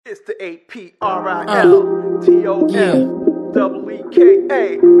It's the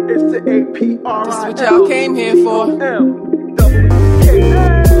APRILTOMEEKA. It's the APRIL. This is what y'all came here for.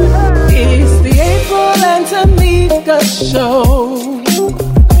 It's the April and Tomeeka show.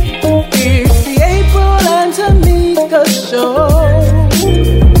 It's the April and Tomeeka show.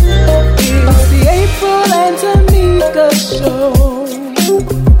 It's the April and Tomeeka show.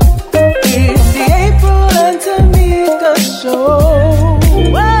 It's the April and Tomeeka show.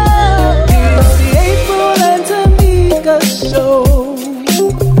 It's the April and Tomeeka show.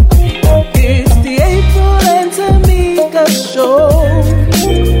 It's the April and Tomeeka show.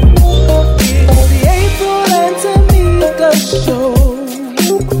 It's the April and Tomeeka show.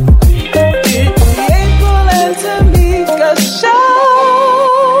 It's the April and Tomeeka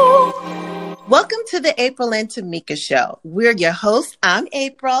show. Welcome to the April and Tomeeka show. We're your hosts. I'm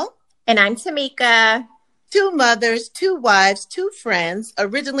April. And I'm Tomeeka. Two mothers, two wives, two friends,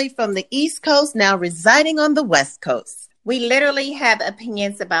 originally from the East Coast, now residing on the West Coast. We literally have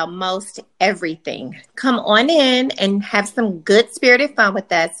opinions about most everything. Come on in and have some good spirited fun with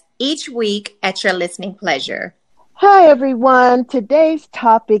us each week at your listening pleasure. Hi, everyone. Today's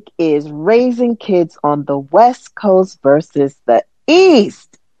topic is raising kids on the West Coast versus the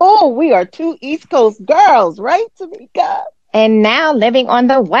East. Oh, we are two East Coast girls, right, Tomeeka? And now living on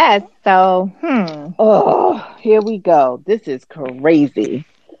the West, so, Oh, here we go. This is crazy.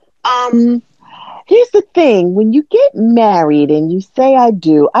 Here's the thing. When you get married and you say I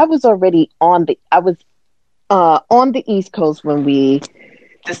do, I was already on the East Coast when we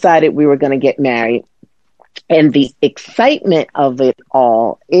decided we were going to get married. And the excitement of it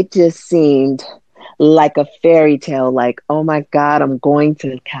all, it just seemed like a fairy tale, like, oh my God, I'm going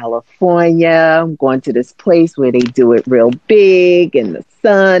to California. I'm going to this place where they do it real big and the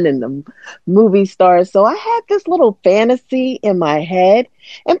sun and the movie stars. So I had this little fantasy in my head.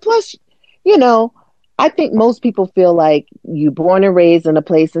 And plus, you know, I think most people feel like you're born and raised in a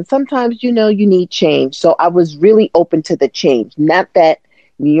place and sometimes, you know, you need change. So I was really open to the change. Not that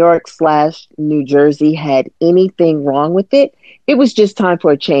New York / New Jersey had anything wrong with it. It was just time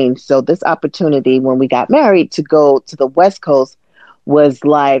for a change. So this opportunity when we got married to go to the West Coast was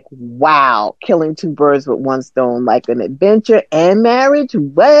like, wow, killing two birds with one stone, like an adventure and marriage.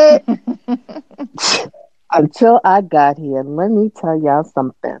 What? Until I got here, let me tell y'all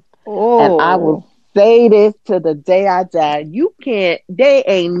something. Oh. And I will say this to the day I die. They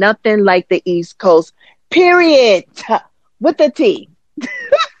ain't nothing like the East Coast, period. With a T.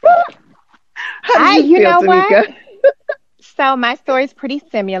 How do you feel, know Tomeeka? what? So my story is pretty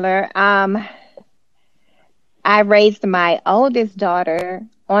similar. I raised my oldest daughter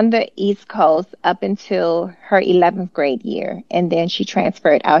on the East Coast up until her 11th grade year. And then she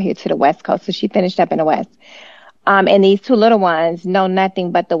transferred out here to the West Coast. So she finished up in the West. And these two little ones know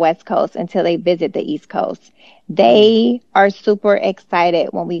nothing but the West Coast until they visit the East Coast. They are super excited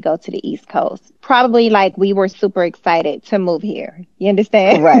when we go to the East Coast. Probably like we were super excited to move here. You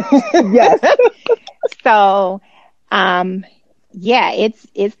understand? Right. Yes. So, yeah, it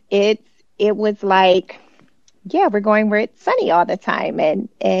was like, yeah, we're going where it's sunny all the time and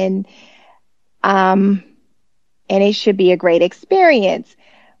it should be a great experience.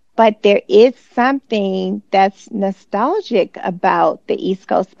 But there is something that's nostalgic about the East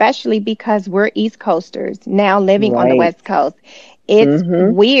Coast, especially because we're East Coasters now living on the West Coast. It's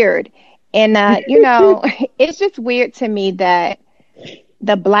weird. And, you know, it's just weird to me that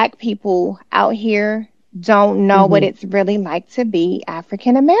the Black people out here don't know what it's really like to be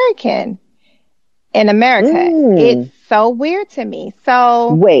African American in America. It's so weird to me.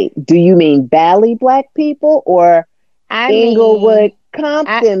 So wait, do you mean Valley Black people or Inglewood,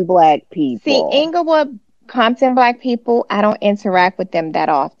 Compton Black people? See, Inglewood, Compton Black people, I don't interact with them that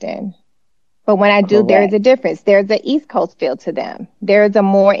often. But when I do, there's a difference. There's an East Coast feel to them. There's a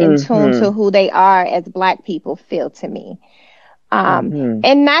more in tune to who they are as Black people feel to me.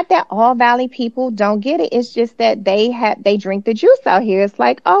 And not that all Valley people don't get it. It's just that they drink the juice out here. It's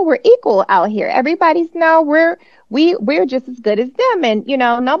like, oh, we're equal out here. Everybody's we're just as good as them. And, you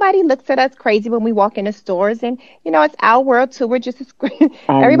know, nobody looks at us crazy when we walk into stores and, you know, it's our world too. We're just as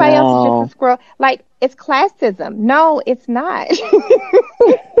everybody else is just a squirrel. Like, it's classism. No, it's not.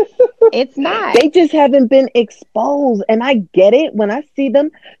 It's not. They just haven't been exposed. And I get it when I see them.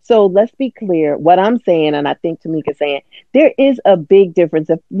 So let's be clear. What I'm saying, and I think Tomeeka's saying, there is a big difference.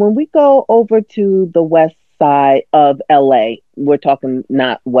 When we go over to the west side of LA, we're talking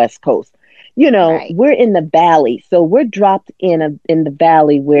not West Coast. You know, we're in the valley. So we're dropped in the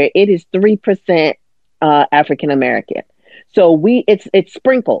valley where it is 3% African American. So it's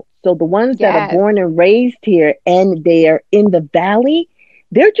sprinkled. So the ones that are born and raised here and they are in the valley,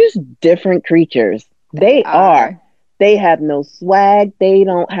 they're just different creatures. They They are. are. They have no swag. They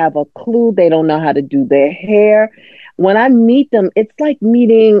don't have a clue. They don't know how to do their hair. When I meet them, it's like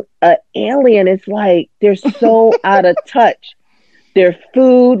meeting an alien. It's like they're so out of touch. Their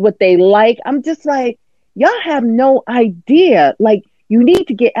food, what they like. I'm just like, y'all have no idea. Like, you need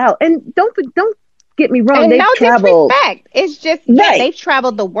to get out. And don't get me wrong. And no They've traveled. disrespect. It's just, yeah, Right. they've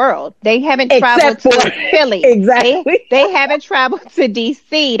traveled the world. They haven't traveled Except for to Philly. exactly. They haven't traveled to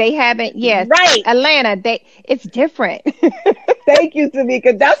DC. They haven't, yes, Right. Atlanta. It's different. Thank you,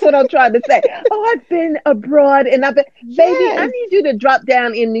 Tomeeka. That's what I'm trying to say. Oh, I've been abroad and I've been, baby, I Yes. need you to drop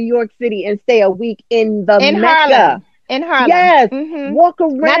down in New York City and stay a week in the In Mecca. Harlem. In Harlem. Yes. Hmm. Walk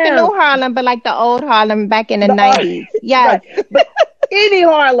Not the new around. Harlem, but like the old Harlem back in the The 90s. right. Yes, But any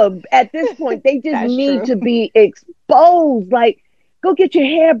Harlem at this point, they just that's need true. to be exposed. Like, go get your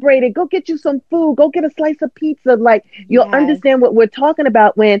hair braided. Go get you some food. Go get a slice of pizza. Like, you'll Yes. understand what we're talking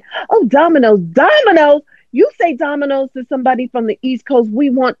about when, oh, Domino's, Domino's. You say Domino's to somebody from the East Coast, we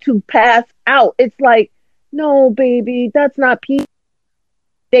want to pass out. It's like, no, baby, that's not pizza.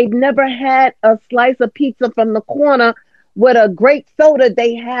 They've never had a slice of pizza from the corner with a great soda.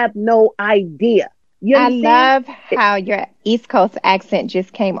 They have no idea. You I understand? love how your East Coast accent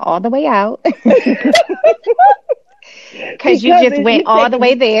just came all the way out because you Because just if went you all take the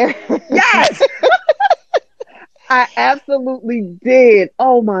way there. yes, I absolutely did.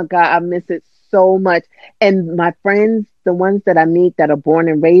 Oh my God, I miss it so much. And my friends, the ones that I meet that are born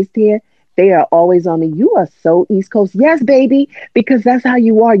and raised here, they are always on me. You are so East Coast. Yes, baby, because that's how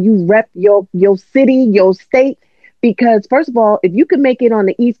you are. You rep your city, your state. Because first of all, if you can make it on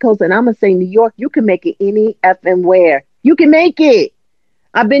the East Coast, and I'm gonna say New York, you can make it any effing where. You can make it.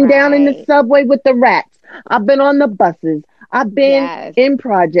 I've been down in the Right. subway with the rats. I've been on the buses. I've been Yes. in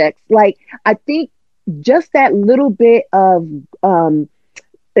projects. Like, I think just that little bit of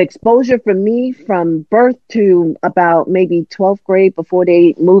exposure for me from birth to about maybe 12th grade before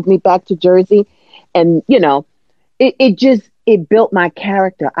they moved me back to Jersey. And, it just, it built my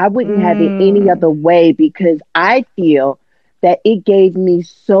character. I wouldn't have it any Mm. other way because I feel that it gave me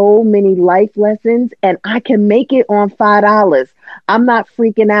so many life lessons and I can make it on $5. I'm not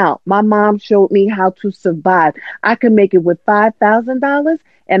freaking out. My mom showed me how to survive. I can make it with $5,000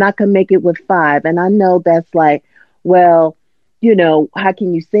 and I can make it with five. And I know that's like, well, how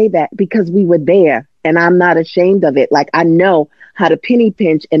can you say that? Because we were there and I'm not ashamed of it. Like, I know how to penny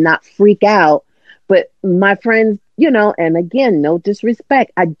pinch and not freak out. But my friends, and again, no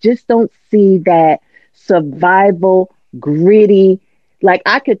disrespect, I just don't see that survival, gritty. Like,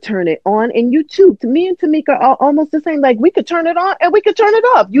 I could turn it on and you too. To me and Tomeeka are almost the same. Like, we could turn it on and we could turn it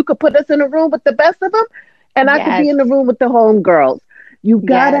off. You could put us in a room with the best of them and I could be Yes. in the room with the home girls. You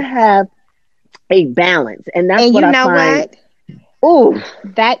gotta Yes. have a balance. And that's And what you I know find. what? Ooh,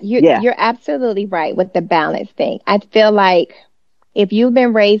 That yeah. you're absolutely right with the balance thing. I feel like if you've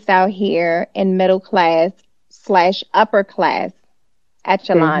been raised out here in middle class / upper class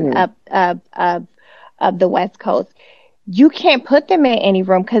echelon Hmm. of the West Coast, you can't put them in any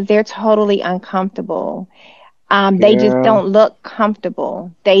room because they're totally uncomfortable. They just Girl, don't look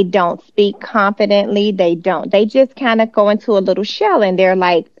comfortable. They don't speak confidently. They don't. They just kind of go into a little shell and they're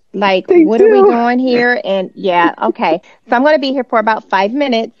like, they what are we do. doing here? And yeah, okay. So I'm going to be here for about 5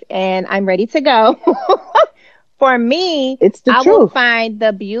 minutes and I'm ready to go. For me, It's the I will truth. find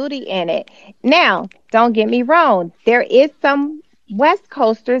the beauty in it. Now, don't get me wrong. There is some West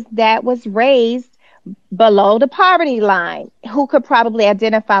Coasters that was raised below the poverty line who could probably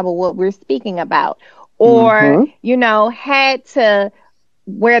identify with what we're speaking about or, Hmm. had to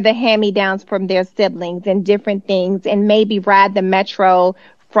wear the hand-me-downs from their siblings and different things and maybe ride the metro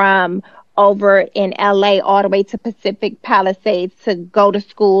from over in LA all the way to Pacific Palisades to go to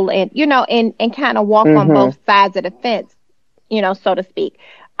school and, and kind of walk on Hmm. both sides of the fence, so to speak.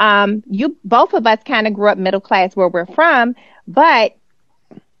 You both of us kind of grew up middle class where we're from, but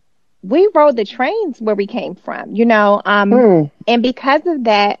we rode the trains where we came from, Mm. and because of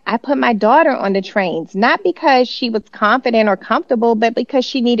that, I put my daughter on the trains, not because she was confident or comfortable, but because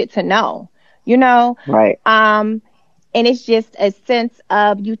she needed to know, you know, Right. um, and it's just a sense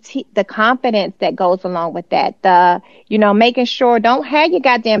of the confidence that goes along with that. Making sure don't have your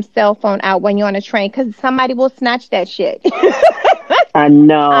goddamn cell phone out when you're on a train because somebody will snatch that shit. I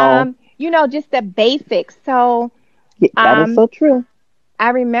know. Just the basics. So, Yeah, that is um, so true. I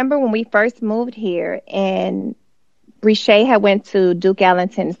remember when we first moved here and Brescia had went to Duke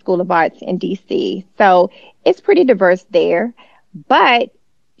Ellington School of Arts in DC. So it's pretty diverse there. But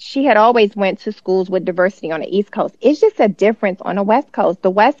she had always went to schools with diversity on the East Coast. It's just a difference on the West Coast. The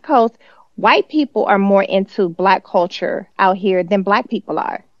West Coast, White people are more into Black culture out here than Black people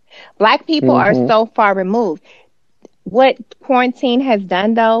are. Black people are Mm-hmm. so far removed. What quarantine has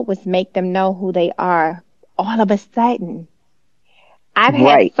done, though, was make them know who they are all of a sudden. I've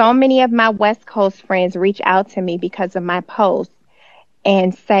had Right. so many of my West Coast friends reach out to me because of my posts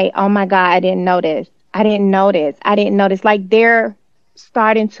and say, "Oh my God, I didn't notice. I didn't notice. I didn't notice." Like they're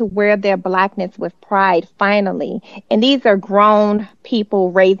starting to wear their Blackness with pride finally. And these are grown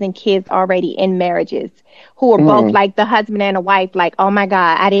people raising kids already in marriages who are both Mm. like the husband and the wife, like, "Oh my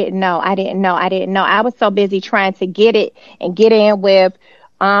God, I didn't know. I didn't know. I didn't know. I was so busy trying to get it and get in with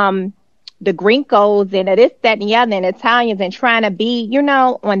um the Gringos and this, that, and the other, and Italians, and trying to be,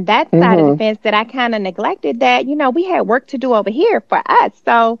 on that side of the Mm-hmm. fence that I kind of neglected that, we had work to do over here for us."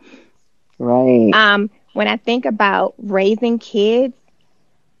 So, Right. when I think about raising kids,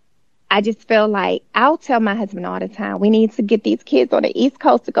 I just feel like I'll tell my husband all the time, we need to get these kids on the East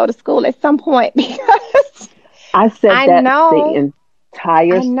Coast to go to school at some point because I said I that the know,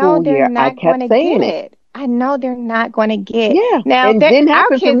 entire I know school they're year. I not going kept to saying get it. it. I know they're not going to get. Yeah. Now, And it didn't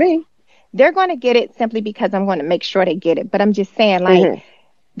our happen for kids, me. they're going to get it simply because I'm going to make sure they get it. But I'm just saying, like, Mm-hmm.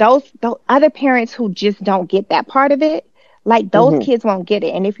 those other parents who just don't get that part of it, like those Mm-hmm. kids won't get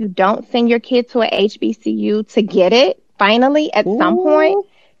it. And if you don't send your kid to a HBCU to get it, finally at some point, Ooh.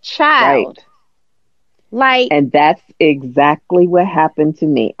 Right. child, like, And that's exactly what happened to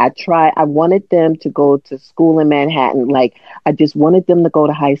me. I wanted them to go to school in Manhattan. Like, I just wanted them to go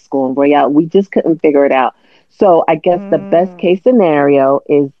to high school in Royale. We just couldn't figure it out. So I guess the best mm, case scenario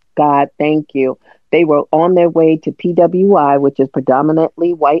is, God, thank you. They were on their way to PWI, which is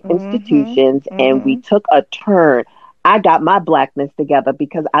predominantly white mm-hmm, institutions, and we mm-hmm, took a turn. I got my Blackness together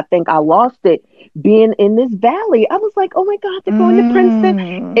because I think I lost it being in this valley. I was like, oh my God, they're going to Princeton.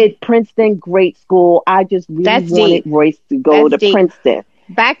 mm. It Princeton, great school. I just really That's wanted deep. Royce to go That's to deep. Princeton.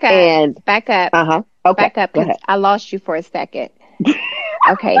 Back up, And back up, okay, back up, go because ahead. I lost you for a second.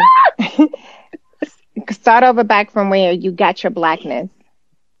 Okay. Start over back from where you got your Blackness.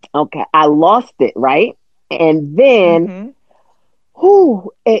 Okay, I lost it, right? And then Mm-hmm.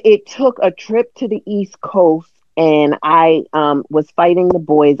 it took a trip to the East Coast, and I was fighting the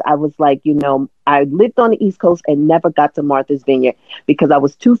boys. I was like, I lived on the East Coast and never got to Martha's Vineyard because I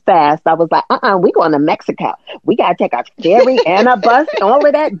was too fast. I was like, we going to Mexico. We got to take a ferry and a bus, all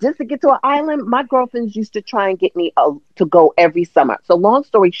of that just to get to an island. My girlfriends used to try and get me to go every summer. So long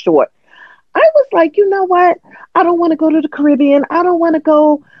story short, I was like, you know what? I don't want to go to the Caribbean. I don't want to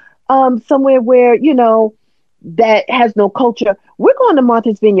go somewhere where, that has no culture. We're going to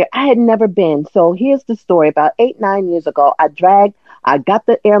Martha's Vineyard. I had never been. So here's the story. About 8, 9 years ago, I got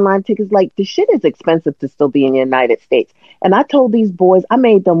the airline tickets. Like, the shit is expensive to still be in the United States. And I told these boys, I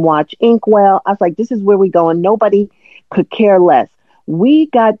made them watch Inkwell. I was like, this is where we're going. Nobody could care less. We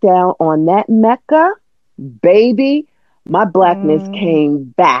got down on that Mecca, baby. My Blackness Mm,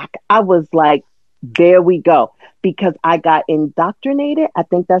 came back. I was like, there we go. Because I got indoctrinated, I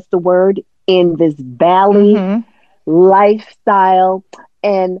think that's the word, in this valley mm-hmm. lifestyle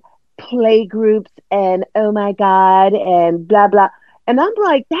and play groups and oh my God and blah, blah. And I'm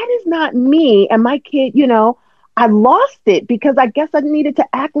like, that is not me. And my kid, I lost it because I guess I needed to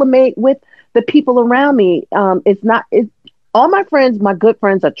acclimate with the people around me. All my friends, my good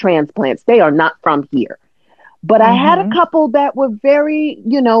friends are transplants. They are not from here. But I had a Mm-hmm. couple that were very,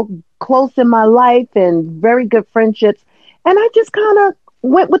 close in my life and very good friendships. And I just kind of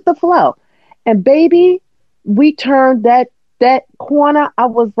went with the flow. And baby, we turned that corner. I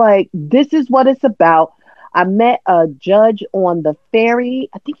was like, this is what it's about. I met a judge on the ferry.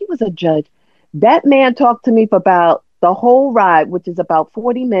 I think he was a judge. That man talked to me for about the whole ride, which is about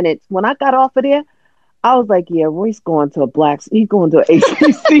 40 minutes. When I got off of there, I was like, yeah, Roy's going to he's going to a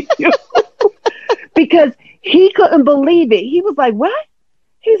HBCU because he couldn't believe it. He was like, what?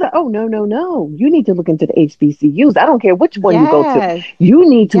 He's like, oh, no, no, no. You need to look into the HBCUs. I don't care which one you go to. Yes. You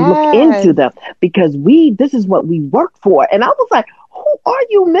need to look into Yes. them because this is what we work for. And I was like, who are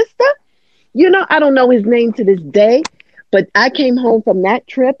you, mister? I don't know his name to this day, but I came home from that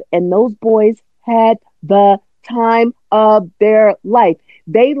trip and those boys had the time of their life.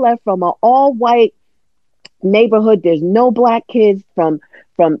 They left from an all white neighborhood. There's no black kids for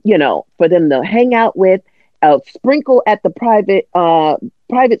them to hang out with, sprinkle at the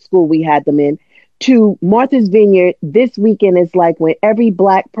private school we had them in, to Martha's Vineyard. This weekend is like when every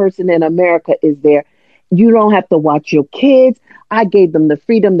black person in America is there. You don't have to watch your kids. I gave them the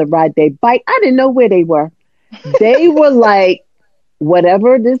freedom to ride their bike. I didn't know where they were. They were like,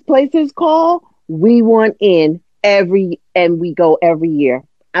 whatever this place is called, we want in and we go every year.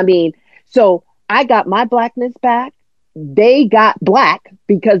 I mean, so I got my Blackness back. they got black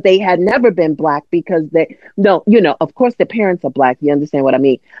because they had never been black because they, no, of course the parents are black. You understand what I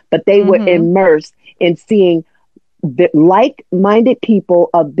mean? But they were immersed in seeing the like-minded people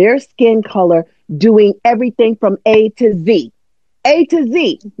of their skin color doing everything from A to Z. A to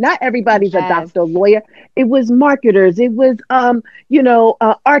Z. Not everybody's a doctor, lawyer. It was marketers. It was,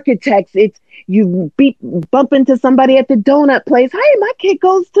 architects. It's you bump into somebody at the donut place. Hey, my kid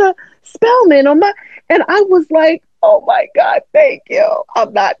goes to Spelman. And I was like, oh my God, thank you.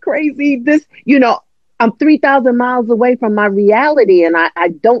 I'm not crazy. I'm 3,000 miles away from my reality and I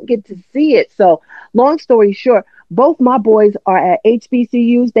don't get to see it. So long story short, both my boys are at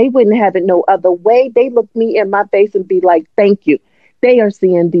HBCUs. They wouldn't have it no other way. They look me in my face and be like, thank you. They are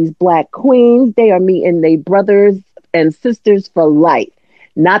seeing these black queens. They are meeting their brothers and sisters for life.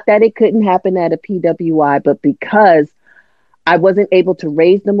 Not that it couldn't happen at a PWI, but because I wasn't able to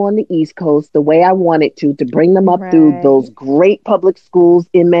raise them on the East Coast the way I wanted to bring them up through those great public schools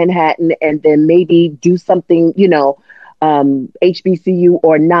in Manhattan and then maybe do something, HBCU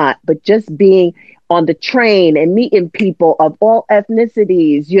or not, but just being on the train and meeting people of all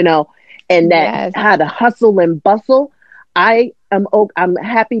ethnicities, and that how to hustle and bustle. I'm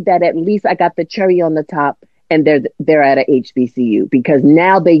happy that at least I got the cherry on the top and they're at a HBCU because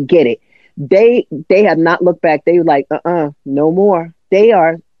now they get it. They have not looked back. They were like, no more. They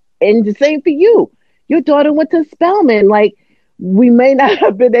are, and the same for you. Your daughter went to Spelman. Like, we may not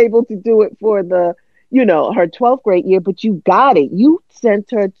have been able to do it for the, her 12th grade year, but you got it. You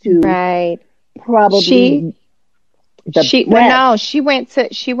sent her to probably she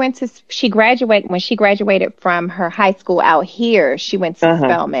graduated from her high school out here. She went to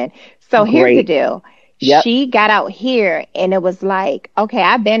Spelman. So here's the deal. Yep. She got out here and it was like, okay,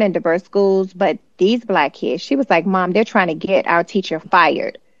 I've been in diverse schools, but these black kids, she was like, Mom, they're trying to get our teacher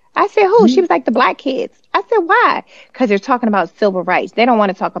fired. I said, who? She was like, the black kids. I said, why? Because they're talking about civil rights. They don't want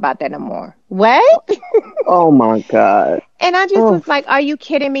to talk about that no more. What? Oh my God. And I just was like, are you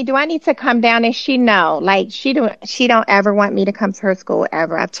kidding me? Do I need to come down? And she she don't ever want me to come to her school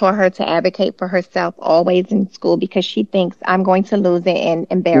ever. I've taught her to advocate for herself always in school because she thinks I'm going to lose it and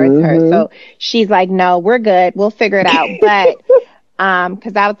embarrass her. So she's like, no, we're good. We'll figure it out. But,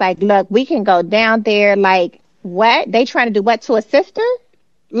 cause I was like, look, we can go down there. Like, what? They trying to do what to a sister?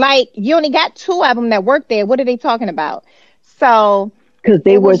 Like, you only got 2 of them that work there. What are they talking about? So, because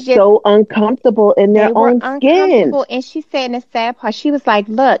they were so uncomfortable in their own skin. And she said in the sad part, she was like,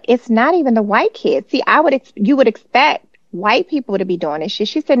 look, it's not even the white kids. See, you would expect white people to be doing this shit.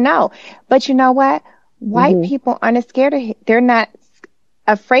 She said, no. But you know what? White people aren't scared of it. They're not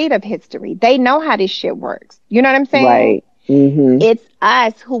afraid of history. They know how this shit works. You know what I'm saying? Right. It's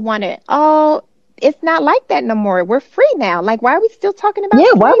us who want to, it's not like that no more. We're free now. Like, why are we still talking about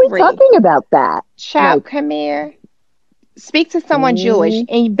slavery? Why are we talking about that? Child, come here. Speak to someone Jewish,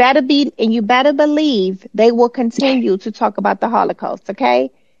 and you better believe they will continue to talk about the Holocaust, okay?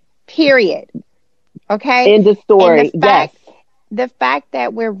 Period. Okay? End of story. The fact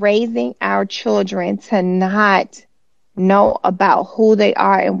that we're raising our children to not know about who they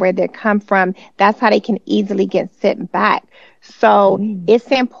are and where they come from, that's how they can easily get sent back. So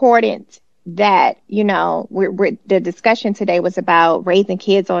it's important that, the discussion today was about raising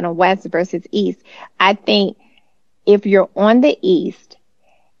kids on the West versus East. I think if you're on the East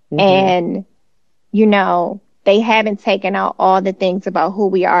and, they haven't taken out all the things about who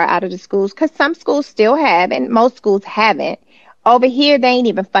we are out of the schools, because some schools still have and most schools haven't. Over here, they ain't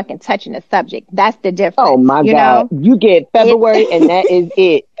even fucking touching the subject. That's the difference. Oh, my God. You get February and that is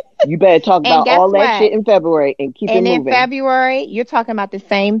it. You better talk about all that shit in February and keep it moving. And in February, you're talking about the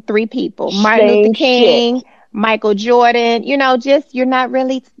same 3 people. Martin Luther King, Michael Jordan, you're not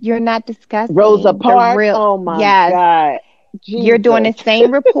discussing Rosa Parks. Oh my God. Jesus. You're doing the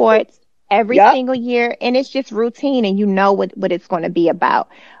same reports every single year, and it's just routine, and you know what it's going to be about.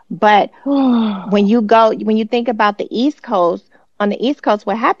 But when you think about the East Coast, on the East Coast,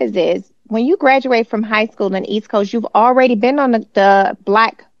 what happens is when you graduate from high school on the East Coast, you've already been on the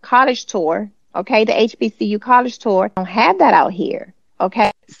Black college tour, okay, the HBCU college tour. Don't have that out here,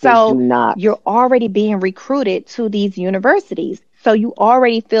 okay? So you're already being recruited to these universities. So you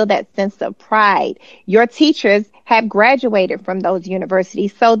already feel that sense of pride. Your teachers have graduated from those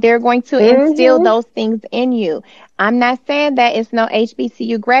universities, so they're going to instill those things in you. I'm not saying that it's no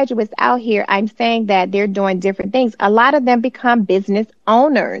HBCU graduates out here. I'm saying that they're doing different things. A lot of them become business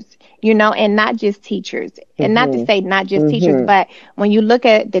owners, and not just teachers. And not to say not just teachers, but when you look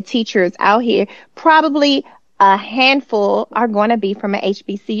at the teachers out here, probably a handful are going to be from an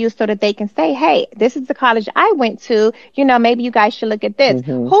HBCU so that they can say, hey, this is the college I went to. Maybe you guys should look at this.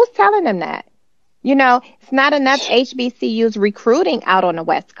 Who's telling them that? You know, it's not enough HBCUs recruiting out on the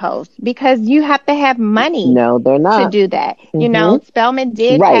West Coast because you have to have money No, they're to not. do that. You Hmm. know, Spelman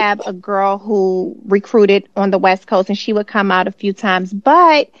did Right. have a girl who recruited on the West Coast and she would come out a few times.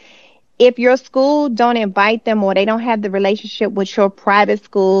 But if your school don't invite them or they don't have the relationship with your private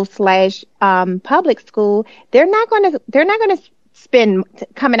school slash public school, they're not gonna spend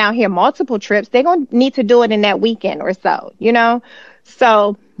coming out here multiple trips. They're gonna need to do it in that weekend or so, you know?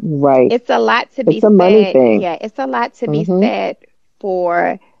 So Right. it's a lot to be It's a money said. thing. Yeah, it's a lot to be Hmm. said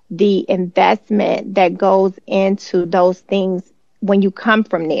for the investment that goes into those things when you come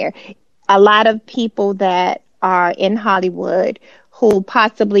from there. A lot of people that are in Hollywood who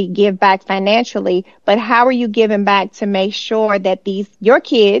possibly give back financially, but how are you giving back to make sure that these your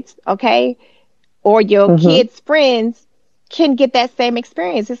kids, okay, or your Hmm. kids' friends can get that same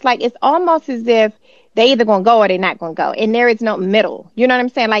experience? It's like it's almost as if they either gonna go or they're not gonna go, and there is no middle. You know what I'm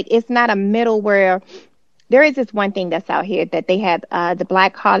saying? Like it's not a middle where there is this one thing that's out here that they have the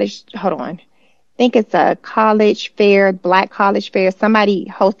Black College. Hold on, I think it's a college fair, Black College Fair. Somebody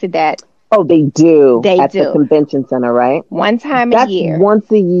hosted that. Oh, they do They at the do convention center, right? one time a That's year.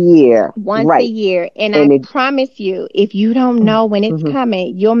 once a year. Once a Right. year, and I And it, promise you, if you don't know when it's mhm,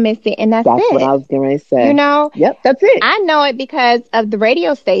 coming, you'll miss it, and that's that's what I it. was going to You say. know, Yep, that's it. I know it because of the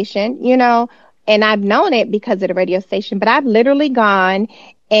radio station, you know, and I've known it because of the radio station, but I've literally gone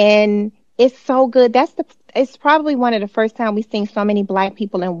and it's so good. It's probably one of the first time we've seen so many black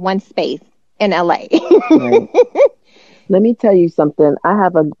people in one space in LA. Right. Let me tell you something. I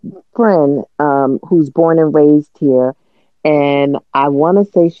have a friend who's born and raised here, and I want to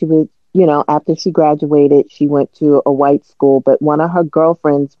say she was, after she graduated, she went to a white school, but one of her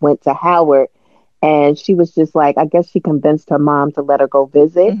girlfriends went to Howard, and she was just like, I guess she convinced her mom to let her go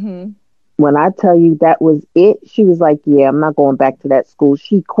visit. Hmm. When I tell you that was it, she was like, yeah, I'm not going back to that school.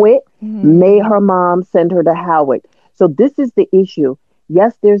 She quit, Hmm. made her mom send her to Howard. So this is the issue.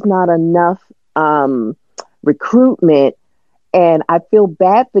 Yes, there's not enough recruitment. And I feel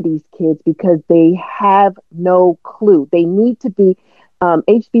bad for these kids because they have no clue. They need to be,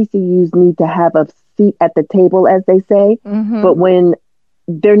 HBCUs need to have a seat at the table, as they say. Hmm. But when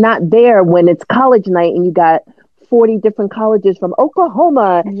they're not there, when it's college night and you got 40 different colleges from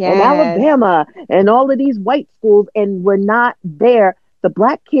Oklahoma and Yes. Alabama and all of these white schools, and we're not there, the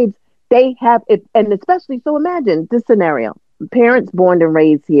black kids, they have it. And especially, so imagine this scenario. Parents born and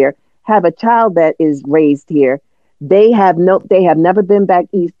raised here have a child that is raised here. They have never been back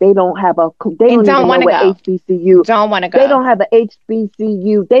east. They don't have they And don't don't even know want to what go. HBCU. Don't want to They go. don't have a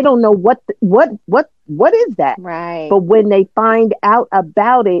HBCU. They don't know what is that. Right. But when they find out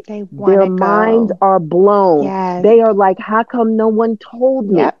about it, They want their to minds go. are blown. Yes. They are like, how come no one told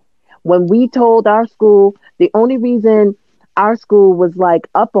me? Yep. When we told our school, the only reason our school was like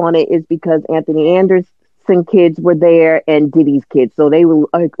up on it is because Anthony Anderson kids were there and Diddy's kids. So they were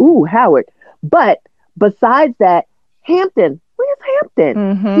like, ooh, Howard. But besides that, Hampton, where's Hampton?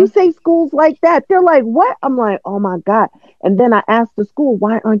 Hmm. You say schools like that, they're like, what? I'm like, oh my God. And then I asked the school,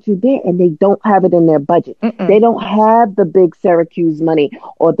 why aren't you there? And they don't have it in their budget. They Mm-mm. don't have the big Syracuse money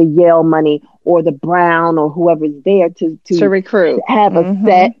or the Yale money or the Brown or whoever's there To to recruit. have a Hmm.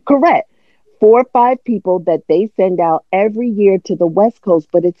 set, correct, 4 or 5 people that they send out every year to the West Coast.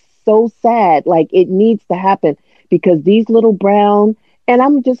 But it's so sad. Like it needs to happen because these little brown, and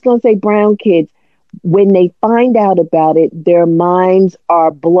I'm just going to say brown kids, when they find out about it, their minds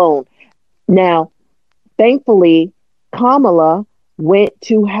are blown. Now, thankfully, Kamala went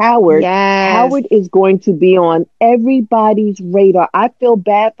to Howard. Yes. Howard is going to be on everybody's radar. I feel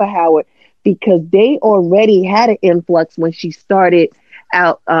bad for Howard because they already had an influx when she started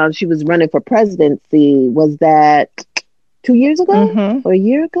out. She was running for presidency. Was that 2 years ago Hmm. or a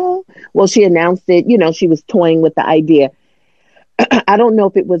year ago? Well, she announced it. She was toying with the idea. I don't know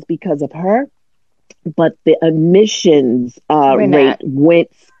if it was because of her, but the admissions We're rate not. went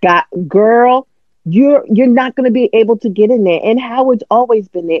sky. Girl, you're not going to be able to get in there. And Howard's always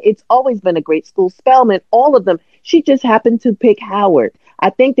been there. It's always been a great school. Spelman, all of them. She just happened to pick Howard. I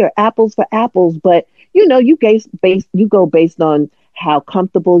think they're apples for apples, but you go based on how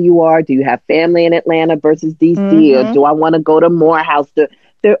comfortable you are. Do you have family in Atlanta versus DC, or Hmm. do I want to go to Morehouse?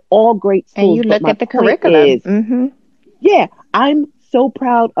 They're all great And schools, you but look my at the point curriculum. is, Hmm. yeah, I'm so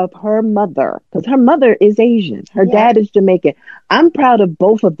proud of her mother because her mother is Asian. Her Yep. dad is Jamaican. I'm proud of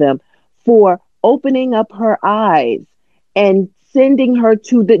both of them for opening up her eyes and sending her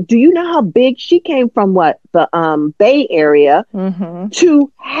to do you know how big she came from, what, the Bay Area Hmm.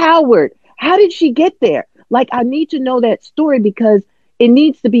 to Howard? How did she get there? Like, I need to know that story because it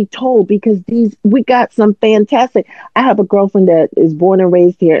needs to be told because we got some fantastic. I have a girlfriend that is born and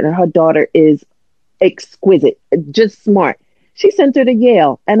raised here and her daughter is exquisite, just smart. She sent her to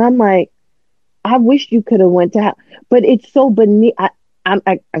Yale, and I'm like, I wish you could have went to, but it's so beneath. I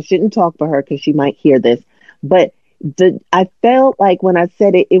shouldn't talk for her because she might hear this, but I felt like when I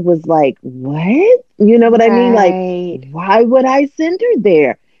said it, it was like, what? You know what I mean? Like, Right. why would I send her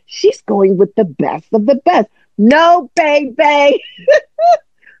there? She's going with the best of the best. No, baby.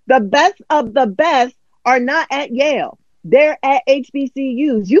 The best of the best are not at Yale. They're at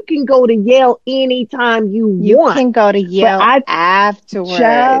HBCUs. You can go to Yale anytime you want. You can go to But Yale I,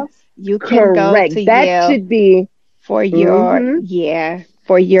 child, afterwards. You can go correct. to That Yale should be for mhm,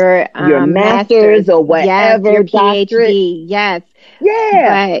 your your master's. master's or Yes, whatever your doctorate. PhD. Yes. Yeah,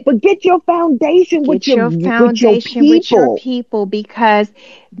 But but get your foundation get your with your foundation with your people. people, because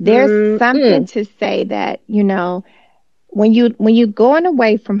there's something Mm-mm. to say that, when you going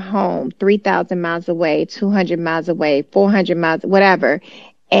away from home 3,000 miles away, 200 miles away, 400 miles, whatever,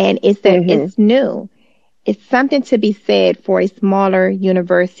 and Mm-hmm. it's new. It's something to be said for a smaller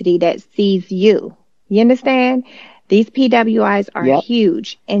university that sees you. You understand? These PWIs are Yep.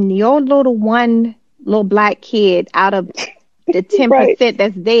 huge, and your little black kid out of the Right. 10%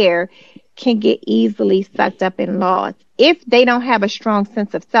 that's there can get easily sucked up in laws if they don't have a strong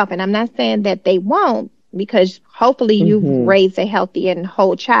sense of self. And I'm not saying that they won't, because hopefully you've Mm-hmm. raised a healthy and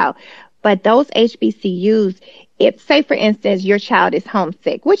whole child. But those HBCUs, if, say, for instance, your child is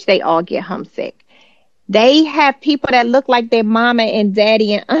homesick, which they all get homesick, they have people that look like their mama and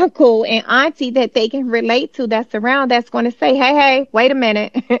daddy and uncle and auntie that they can relate to, that's around, that's going to say, hey, wait a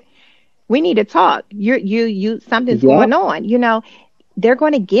minute. We need to talk. Something's going Yep. on. They're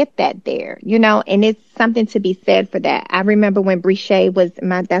going to get that there, and it's something to be said for that. I remember when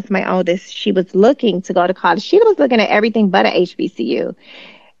Brechet that's my oldest, she was looking to go to college. She was looking at everything but a HBCU.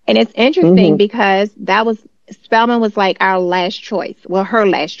 And it's interesting Mm-hmm. because Spelman was like our last choice. Well, her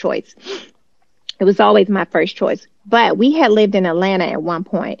last choice. It was always my first choice. But we had lived in Atlanta at one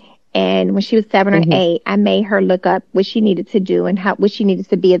point, and when she was 7 or 8, I made her look up what she needed to do and what she needed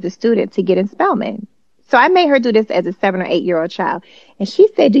to be as a student to get in Spelman. So I made her do this as a 7 or 8-year-old child. And she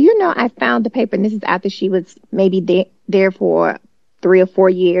said, do you know, I found the paper, and this is after she was maybe there for 3 or 4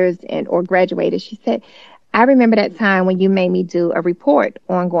 years or graduated. She said, I remember that time when you made me do a report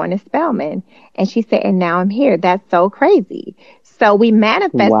on going to Spelman. And she said, and now I'm here. That's so crazy. So we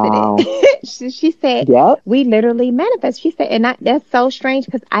manifested Wow. it. She said, Yep. we literally manifest. She said, and that's so strange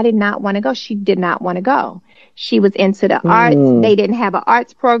because I did not want to go. She did not want to go. She was into the arts. Mm. They didn't have an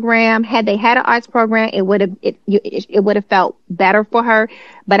arts program. Had they had an arts program, it would have felt better for her.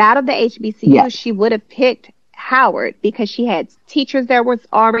 But out of the HBCU, Yes. she would have picked Howard because she had teachers that was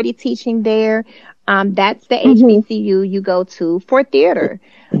already teaching there. That's the HBCU you go to for theater.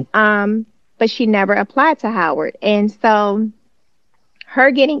 But she never applied to Howard. And so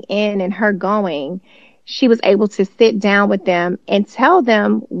her getting in and her going, she was able to sit down with them and tell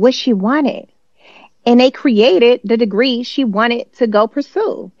them what she wanted. And they created the degree she wanted to go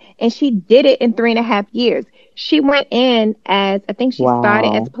pursue. And she did it in 3.5 years. She went in I think she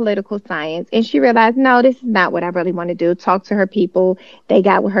started as political science, and she realized, no, this is not what I really want to do. Talk to her people. They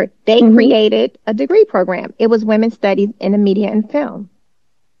got with her. They created a degree program. It was women's studies in the media and film.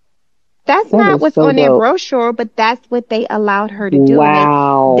 That's not what's so on their dope. brochure, but that's what they allowed her to do.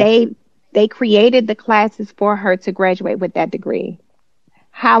 Wow. And they created the classes for her to graduate with that degree.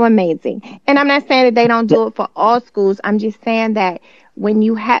 How amazing. And I'm not saying that they don't do it for all schools. I'm just saying that when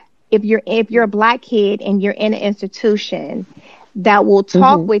you if you're a black kid and you're in an institution that will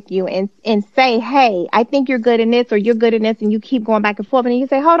talk with you and say, hey, I think you're good in this or you're good in this, and you keep going back and forth, and you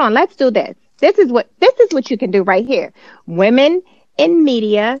say, hold on, let's do this. This is what you can do right here. Women in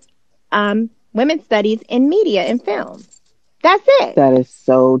media, women's studies in media and film. That's it. That is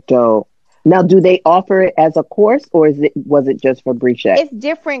so dope. Now, do they offer it as a course, or was it just for Brechet? It's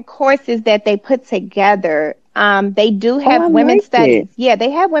different courses that they put together. They do have I women's liked studies. it. Yeah, they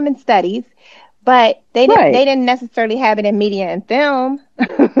have women's studies, but they didn't necessarily have it in media and film.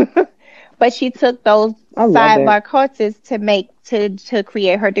 But she took those sidebar courses to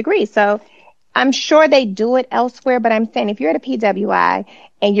create her degree. So I'm sure they do it elsewhere, but I'm saying if you're at a PWI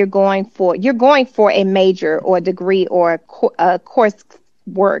and you're going for a major or a degree or a course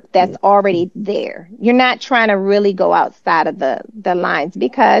work that's already there, you're not trying to really go outside of the lines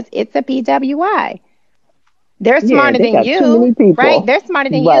because it's a PWI. They're smarter they than got too many you, people. right? They're smarter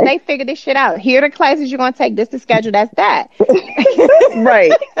than you. They figure this shit out. Here are the classes you're going to take. This is the schedule. That's that.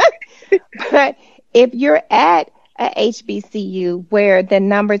 Right. But if you're at at HBCU where the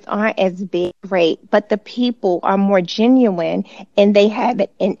numbers aren't as big, great, but the people are more genuine and they have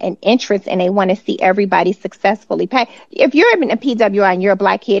an interest and they want to see everybody successfully pay. If you're in a PWI and you're a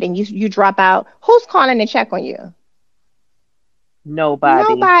black kid and you drop out, who's calling to check on you? Nobody.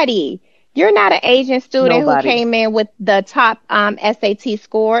 Nobody. You're not an Asian student who Nobody. came in with the top SAT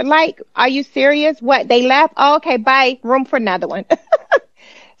score. Like, are you serious? What? They left? Oh, okay, bye. Room for another one.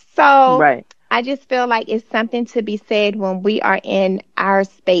 So Right. I just feel like it's something to be said when we are in our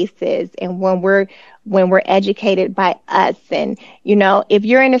spaces and when we're educated by us. And you know, if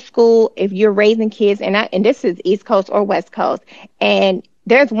you're in a school, if you're raising kids, and this is East Coast or West Coast, and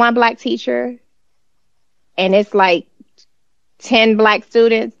there's one black teacher, and it's like 10 black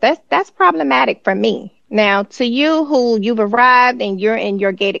students, that's problematic for me. Now, to you who you've arrived and you're in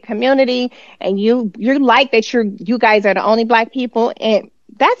your gated community and you like that you guys are the only black people, and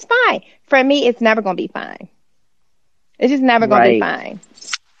that's fine. For me, it's never going to be fine. It's just never going to be fine.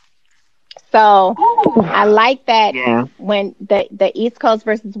 So I like that when the East Coast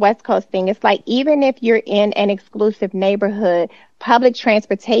versus West Coast thing, it's like even if you're in an exclusive neighborhood, public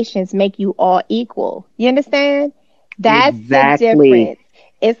transportations make you all equal. You understand? That's the difference.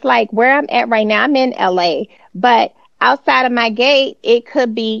 It's like where I'm at right now, I'm in LA, but outside of my gate, it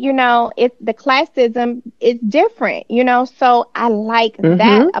could be, you know, the classism is different, you know, so I like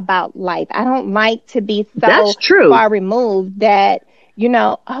that about life. I don't like to be so far removed that, you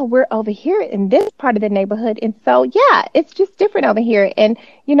know, oh, we're over here in this part of the neighborhood. And so, yeah, it's just different over here. And,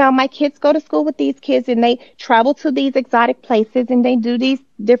 you know, my kids go to school with these kids and they travel to these exotic places and they do these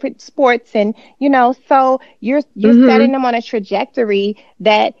different sports. And, you know, so you're setting them on a trajectory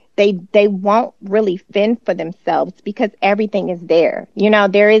that they won't really fend for themselves because everything is there. You know,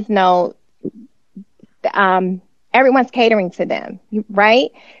 there is no, everyone's catering to them,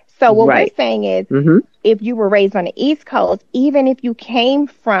 right? So what we're saying is if you were raised on the East Coast, even if you came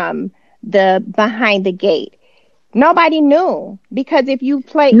from the behind the gate, nobody knew because if you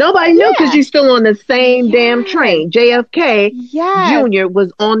play, nobody knew because you're still on the same damn train. JFK Jr.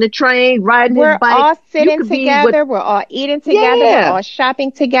 was on the train riding his bike. We're all sitting together. We're all eating together. We're all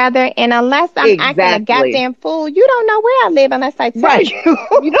shopping together. And unless I'm acting a goddamn fool, you don't know where I live unless I tell you.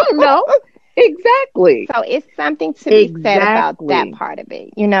 You don't know. Exactly. So it's something to be said about that part of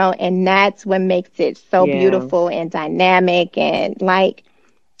it, you know, and that's what makes it so beautiful and dynamic and like,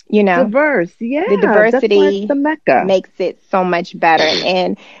 you know, diverse. Yeah. The diversity the Mecca makes it so much better.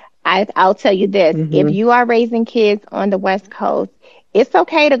 And I'll tell you this, if you are raising kids on the West Coast, it's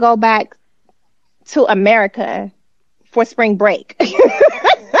okay to go back to America for spring break.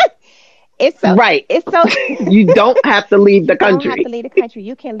 It's so, It's so you don't have to leave the country. You don't have to leave the country.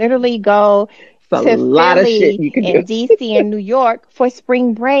 You can literally go to Philly and DC and New York for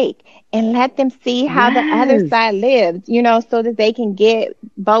spring break and let them see how the other side lives, you know, so that they can get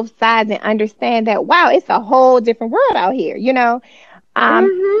both sides and understand that, wow, it's a whole different world out here, you know.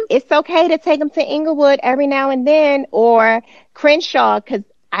 It's okay to take them to Inglewood every now and then or Crenshaw because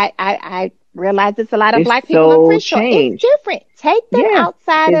I realize there's a lot of black people in Crenshaw. It's different. Take them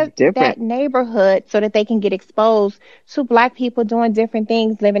outside of that neighborhood so that they can get exposed to black people doing different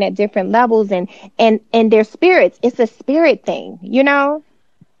things, living at different levels and their spirits. It's a spirit thing, you know?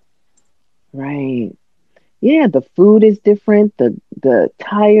 Right. Yeah, the food is different, the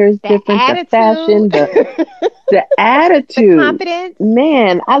tires different, attitude. The fashion, the attitude. The confidence.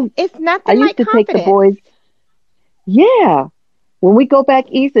 Man, it's nothing I used to confidence. take the boys. Yeah. When we go back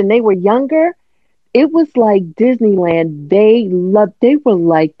east and they were younger, it was like Disneyland. They were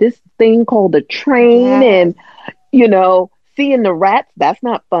like this thing called a train and, you know, seeing the rats, that's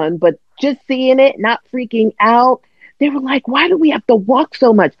not fun, but just seeing it, not freaking out. They were like, why do we have to walk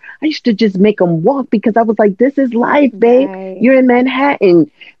so much? I used to just make them walk because I was like, this is life, babe. Right. You're in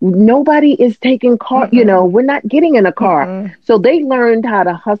Manhattan. Nobody is taking car. You know, we're not getting in a car. So they learned how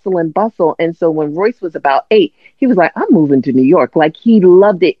to hustle and bustle. And so when Royce was about 8, he was like, I'm moving to New York. Like he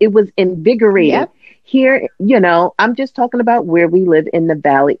loved it. It was invigorating. Here, you know, I'm just talking about where we live in the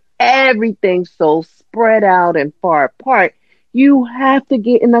valley. Everything's so spread out and far apart. You have to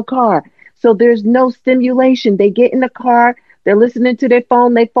get in a car. So there's no stimulation. They get in the car, they're listening to their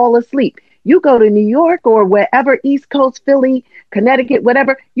phone, they fall asleep. You go to New York or wherever, East Coast, Philly, Connecticut,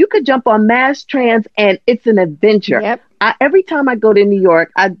 whatever, you could jump on mass trans and it's an adventure. Every time I go to New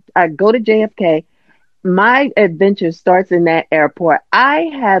York, I go to JFK. My adventure starts in that airport. I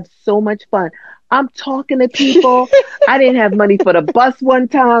have so much fun. I'm talking to people. I didn't have money for the bus one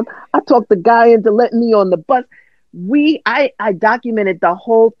time. I talked the guy into letting me on the bus. I documented the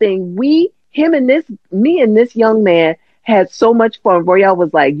whole thing. Me and this young man had so much fun. Royale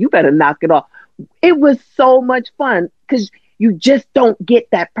was like, you better knock it off. it was so much fun because you just don't get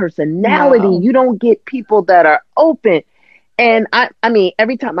that personality. No. You don't get people that are open. And I mean,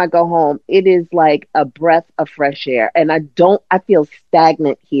 every time I go home, it is like a breath of fresh air. And I feel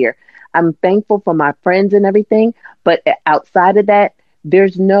stagnant here. I'm thankful for my friends and everything. But outside of that,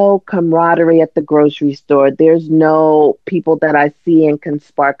 there's no camaraderie at the grocery store. There's no people that I see and can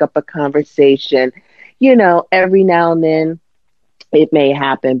spark up a conversation. Every now and then it may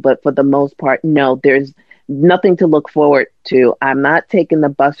happen, but for the most part, no, there's nothing to look forward to. I'm not taking the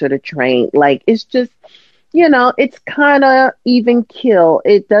bus or the train. Like, it's just, it's kind of even kill.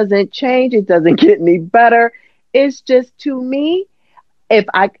 It doesn't change. It doesn't get any better. It's just, to me,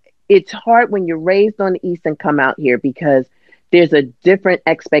 it's hard when you're raised on the East and come out here because there's a different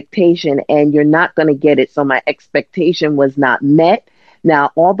expectation and you're not going to get it. So my expectation was not met.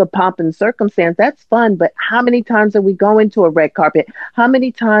 Now, all the pomp and circumstance, that's fun, but how many times are we going to a red carpet? How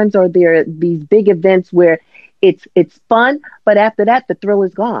many times are there these big events where it's fun, but after that, the thrill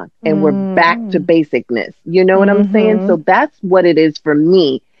is gone and we're back to basicness. You know what I'm saying? So that's what it is for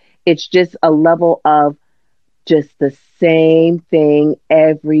me. It's just a level of just the same thing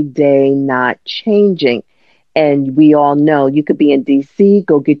every day, not changing. And we all know you could be in DC,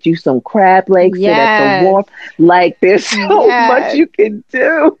 go get you some crab legs, sit at the wharf. Like, there's so much you can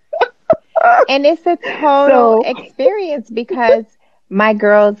do. And it's a total experience because my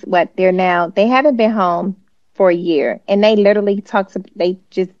girls, they haven't been home for a year. And they literally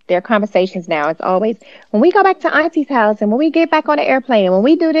their conversations now, it's always, when we go back to Auntie's house and when we get back on the airplane and when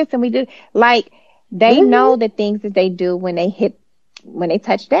we do this and we do, like, they know the things that they do when they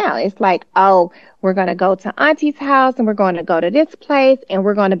touch down. It's like, oh, we're going to go to Auntie's house and we're going to go to this place and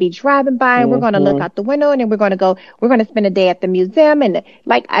we're going to be driving by and we're going to look out the window and then we're going to spend a day at the museum. And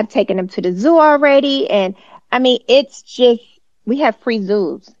like, I've taken them to the zoo already. And I mean, it's just, we have free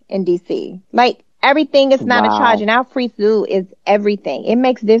zoos in DC. Like, everything is not a charge, and our free zoo is everything. It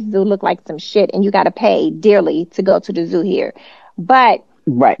makes this zoo look like some shit, and you got to pay dearly to go to the zoo here. But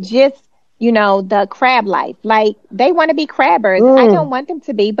just, the crab life, like, they want to be crabbers. I don't want them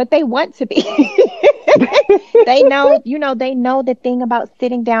to be, but they want to be. They know, they know the thing about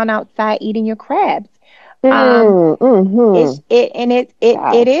sitting down outside eating your crabs. It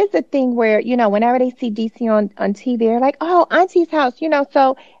is a thing where, whenever they see DC on TV, they're like, oh, Auntie's house,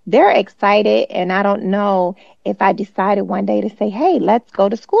 so they're excited. And I don't know if I decided one day to say, hey, let's go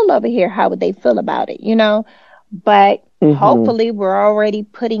to school over here, how would they feel about it, but hopefully we're already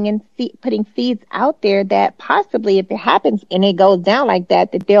putting seeds out there that possibly, if it happens and it goes down like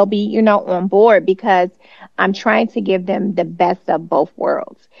that they'll be, on board, because I'm trying to give them the best of both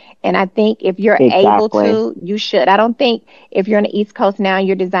worlds. And I think if you're able to, you should. I don't think if you're on the East Coast now,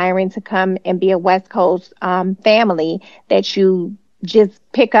 you're desiring to come and be a West Coast family, that you just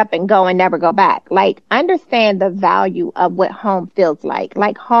pick up and go and never go back. Like, understand the value of what home feels like.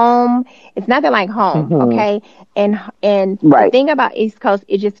 Like, home, it's nothing like home, okay? And the thing about East Coast,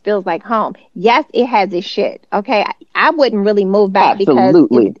 it just feels like home. Yes, it has its shit, okay? I wouldn't really move back because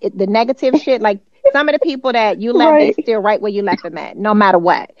the negative shit, like, some of the people that you left, they still right where you left them at, no matter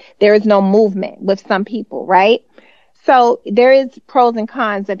what. There is no movement with some people, right? So there is pros and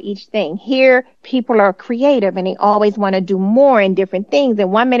cons of each thing. Here, people are creative and they always want to do more and different things.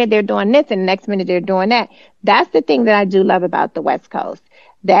 And one minute they're doing this and the next minute they're doing that. That's the thing that I do love about the West Coast,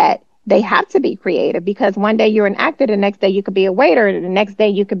 that they have to be creative, because one day you're an actor, the next day you could be a waiter, the next day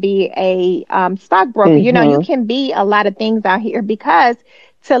you could be a stockbroker. You can be a lot of things out here, because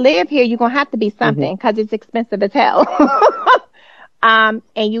to live here, you're going to have to be something, because it's expensive as hell. And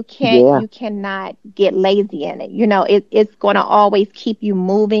you cannot get lazy in it. It's going to always keep you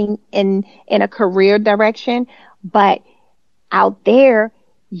moving in a career direction. But out there,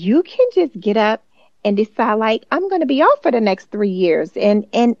 you can just get up and decide, like, I'm going to be off for the next 3 years and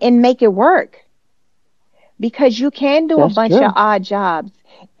make it work. Because you can do a bunch of odd jobs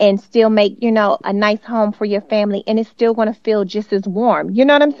and still make, a nice home for your family, and it's still going to feel just as warm. You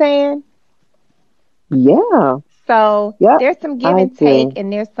know what I'm saying? Yeah. So there's some give and take,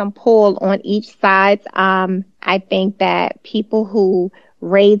 and there's some pull on each side. I think that people who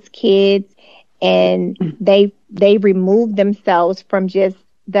raise kids and they remove themselves from just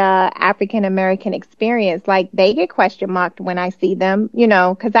the African American experience, like, they get question marked when I see them,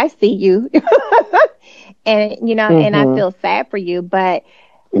 because I see you, and and I feel sad for you, but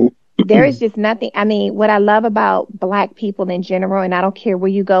there is just nothing. I mean, what I love about Black people in general, and I don't care where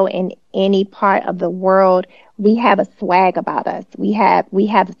you go in any part of the world, we have a swag about us. We have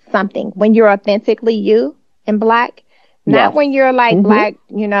something. When you're authentically you and Black, not when you're like Black,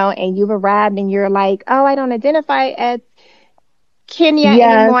 and you've arrived and you're like, oh, I don't identify as Kenya Yes,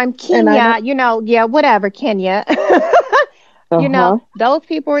 anymore. I'm and I Kenya, don't. yeah, whatever, Kenya. Uh huh. Those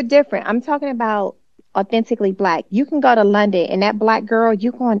people are different. I'm talking about authentically black. You can go to London and that black girl,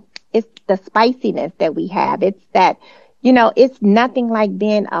 it's the spiciness that we have. It's that, it's nothing like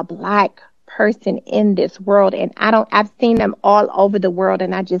being a black person in this world. And I've seen them all over the world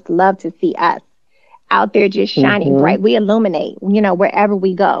and I just love to see us out there just shining Mm-hmm. bright. We illuminate, wherever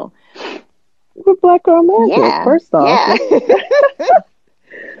we go. We're Black Girl Magic, Yeah. first off. Yeah.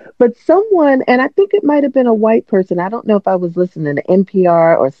 But someone, and I think it might have been a white person, I don't know if I was listening to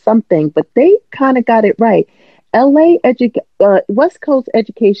NPR or something, but they kind of got it right. West Coast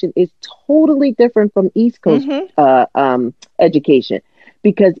education is totally different from East Coast hmm education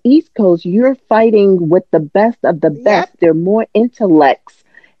because East Coast, you're fighting with the best of the best. Yep. They're more intellects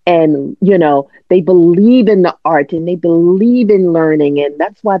and, they believe in the art and they believe in learning. And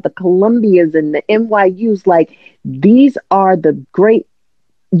that's why the Columbias and the NYUs, like, these are the great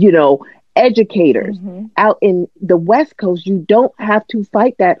you know, educators. hmm Out in the West Coast, you don't have to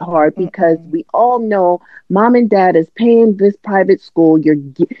fight that hard because Mm-mm. we all know mom and dad is paying this private school.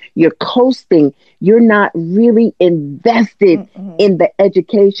 You're coasting. You're not really invested Mm-mm. in the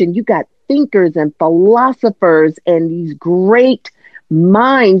education. You got thinkers and philosophers and these great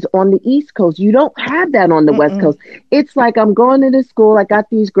minds on the East Coast. You don't have that on the West Mm-mm. Coast. It's like I'm going to this school, I got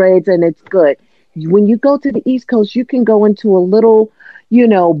these grades, and it's good. When you go to the East Coast, you can go into a little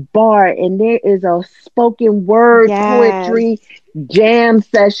bar and there is a spoken word Yes. poetry jam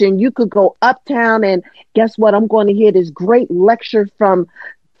session. You could go uptown and guess what? I'm going to hear this great lecture from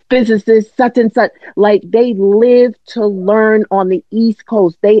physicist such and such. Like they live to learn on the East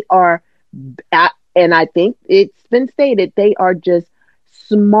Coast. They are, and I think it's been stated, they are just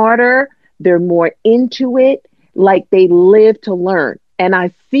smarter. They're more into it. Like they live to learn. And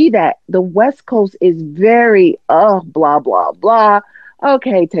I see that the West Coast is very, blah, blah, blah.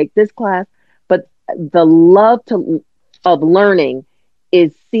 Okay, take this class. But the of learning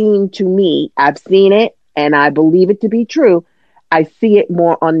is seen to me. I've seen it and I believe it to be true. I see it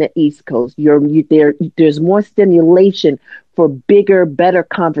more on the East Coast. There's more stimulation for bigger, better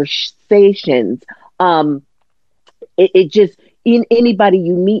conversations. Um, it just in anybody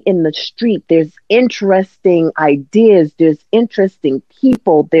you meet in the street, there's interesting ideas, there's interesting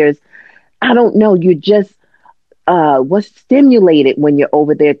people, there's I don't know, you just was stimulated when you're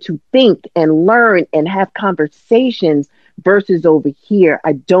over there to think and learn and have conversations versus over here.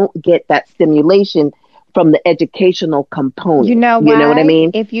 I don't get that stimulation from the educational You component. know You know what I why?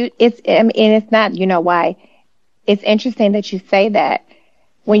 mean? And it's not, why. It's interesting that you say that.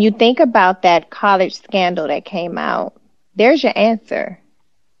 When you think about that college scandal that came out, there's your answer.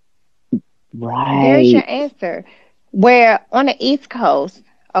 There's Right. your answer. Where on the East Coast,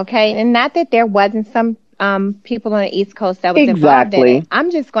 okay, and not that there wasn't some people on the East Coast that was involved in it. Exactly.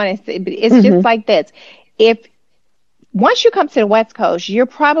 I'm just going to say, but it's Hmm. just like this. If once you come to the West Coast, you're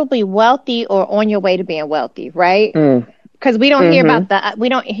probably wealthy or on your way to being wealthy, right? Mm. Because Hmm. we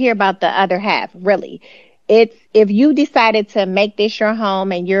don't hear about the other half really. It's if you decided to make this your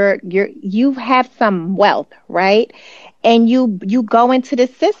home and you have some wealth, right? And you go into the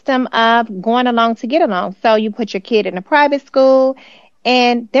system of going along to get along. So you put your kid in a private school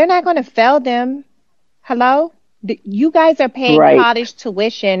and they're not going to fail them. Hello? You guys are paying Right. college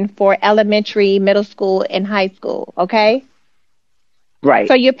tuition for elementary, middle school, and high school, okay?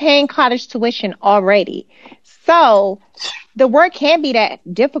 So Right. you're paying college tuition already. So the work can be that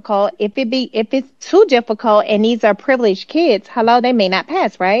difficult. If it's too difficult and these are privileged kids, hello, they may not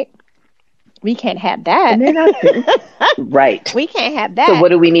pass, right? We can't have that. And they're not sitting. Right. We can't have So that. what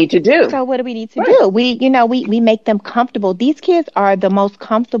do we need to do? So what do we need to Right. do? We make them comfortable. These kids are the most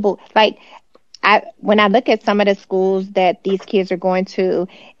comfortable. Like when I look at some of the schools that these kids are going to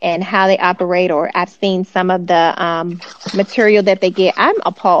and how they operate, or I've seen some of the material that they get, I'm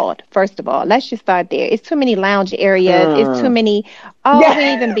appalled. First of all, let's just start there. It's too many lounge areas. It's too Mm. many. Oh, we Yeah.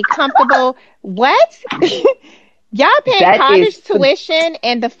 need them to be comfortable. What? Y'all paying That is college tuition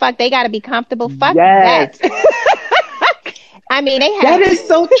and the fuck they got to be comfortable. Fuck yes. that. I mean, they That have. is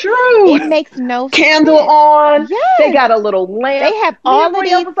so true. It makes no Candle sense. on. They Yes, got a little lamp. they have Me all and of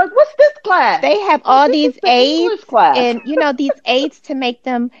Royale these. was like, "What's this class?" They have Oh, all this is these the English aids, class. and these aids to make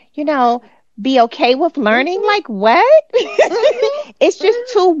them, be okay with learning. Hmm. Like what? Hmm. It's just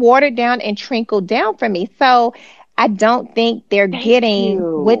too watered down and trickled down for me. So I don't think they're Thank getting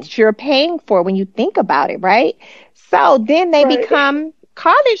you. what you're paying for when you think about it, right? So then they Right. become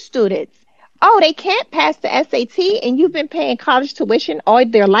college students. Oh, they can't pass the SAT and you've been paying college tuition all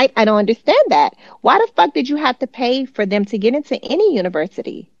their life. I don't understand that. Why the fuck did you have to pay for them to get into any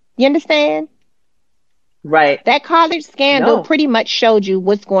university? You understand? Right. That college scandal No, pretty much showed you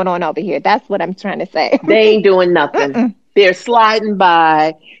what's going on over here. That's what I'm trying to say. they ain't doing nothing. Mm-mm. They're sliding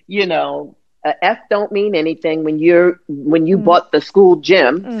by. You know, a F don't mean anything when you Mm, bought the school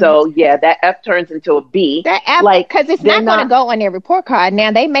gym. mm. So yeah, that F turns into a B. That F, Like because it's they're not going to not. go on their report card.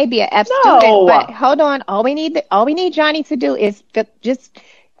 Now they may be an F student, but No, hold on. All we need Johnny to do is just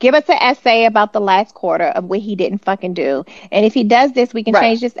give us an essay about the last quarter of what he didn't fucking do. And if he does this, we can right.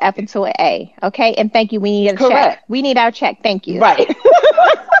 change this F into an A. Okay. And thank you. We need a check. Correct. We need our check. Thank you. Right.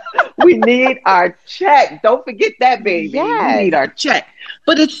 We need our check. Don't forget that, baby. We Yes. need our check.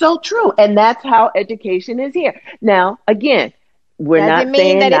 But it's so true. And that's how education is here. Now, again, we're not Doesn't mean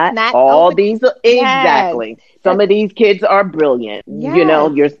saying that it's not not all over. these Yes. exactly. Some of these kids are brilliant. You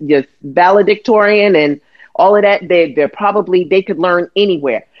know, Yes. your valedictorian and all of that, they're probably they could learn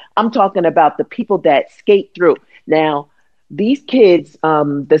anywhere. I'm talking about the people that skate through. Now, these kids,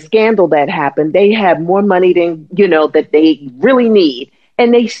 the scandal that happened, they have more money than, that they really need.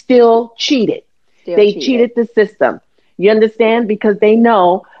 And they still cheated. Still They cheated. cheated the system. You understand? Because they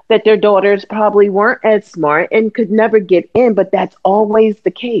know that their daughters probably weren't as smart and could never get in, but that's always the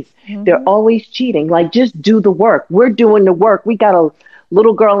case. They're Hmm. always cheating. Like, just do the work. We're doing the work. We got a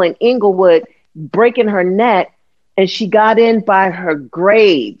little girl in Inglewood breaking her neck, and she got in by her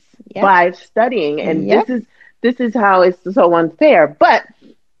grades, Yep. by studying. And Yep. this is how it's so unfair. But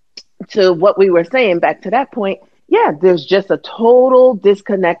to what we were saying, back to that point, yeah, there's just a total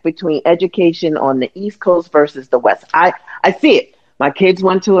disconnect between education on the East Coast versus the West. I see it. My kids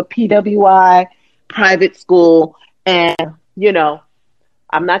went to a PWI private school, and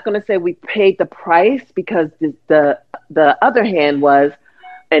I'm not going to say we paid the price, because the other hand was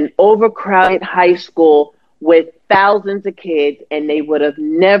an overcrowded high school with thousands of kids, and they would have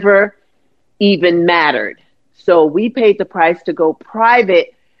never even mattered. So we paid the price to go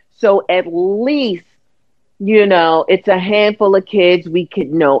private. So at least, it's a handful of kids. We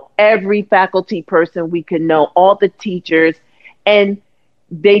could know every faculty person. We could know all the teachers. And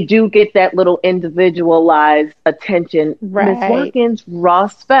they do get that little individualized attention. Miss Right. Watkins,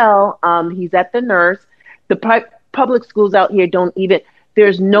 Ross fell. He's at the nurse. The public schools out here don't even,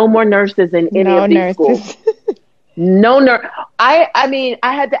 there's no more nurses in any No of these schools. nurses. No nurse. I mean,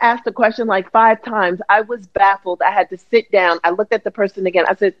 I had to ask the question like 5 times. I was baffled. I had to sit down. I looked at the person again.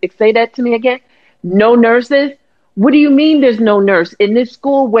 I said, say that to me again. No nurses? What do you mean there's no nurse? In this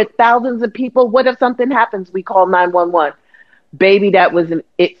school with thousands of people, what if something happens? We call 911. Baby, that wasn't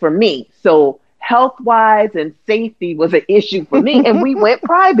it for me. So health-wise and safety was an issue for me. And we went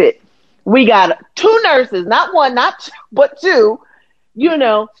private. We got 2 nurses, not 1, not 2, but 2,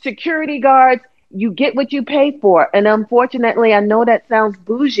 security guards. You get what you pay for. And unfortunately, I know that sounds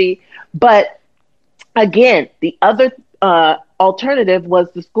bougie, but again, the other alternative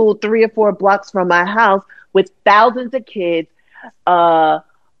was the school 3 or 4 blocks from my house with thousands of kids.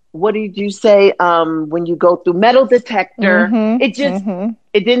 What did you say? When you go through metal detector, Mm-hmm. it just, Mm-hmm.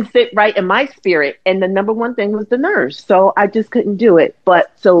 it didn't sit right in my spirit. And the number one thing was the nurse. So I just couldn't do it.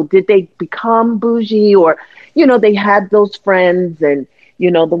 But so did they become bougie, or, they had those friends, and,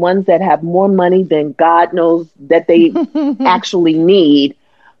 the ones that have more money than God knows that they actually need.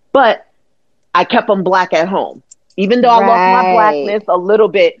 But I kept them black at home. Even though I lost my Right. blackness a little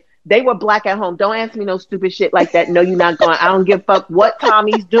bit, they were black at home. Don't ask me no stupid shit like that. No, you're not going. I don't give a fuck what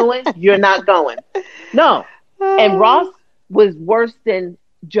Tommy's doing. You're not going. No. And Ross was worse than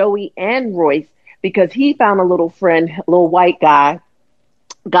Joey and Royce, because he found a little friend, a little white guy,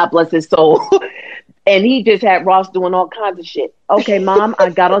 God bless his soul. And he just had Ross doing all kinds of shit. Okay, Mom,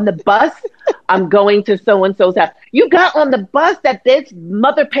 I got on the bus. I'm going to so-and-so's house. You got on the bus that this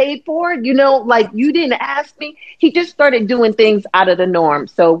mother paid for? Like, you didn't ask me. He just started doing things out of the norm.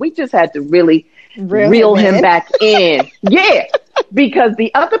 So we just had to really reel him in. back in. Yeah, because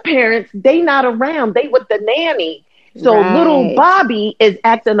the other parents, they not around. They with the nanny. So little Right. Bobby is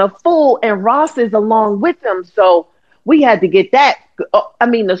acting a fool, and Ross is along with him. So we had to get that. I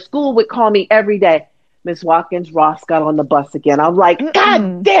mean, the school would call me every day. Miss Watkins, Ross got on the bus again. I'm like,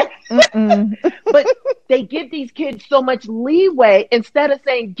 God damn. Mm-mm. But they give these kids so much leeway. Instead of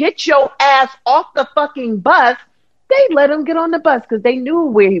saying, get your ass off the fucking bus, they let him get on the bus because they knew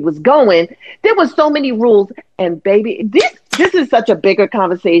where he was going. There was so many rules. And baby, this is such a bigger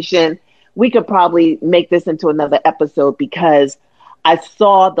conversation. We could probably make this into another episode, because I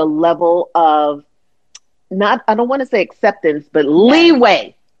saw the level of, I don't want to say acceptance, but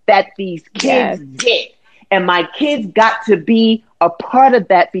leeway that these Yes. kids get. And my kids got to be a part of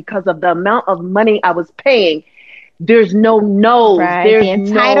that because of the amount of money I was paying. There's no no's. Right. There's The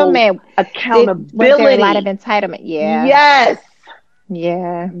entitlement. no accountability. Was there a lot of entitlement? Yeah. Yes.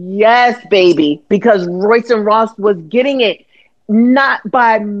 Yeah. Yes, baby, because Royce and Ross was getting it. Not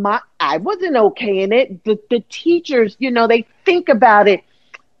by I wasn't okay in it. The teachers, they think about it,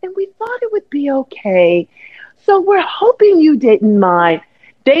 and we thought it would be okay. So we're hoping you didn't mind.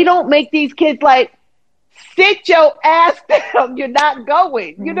 They don't make these kids like, sit your ass down. You're not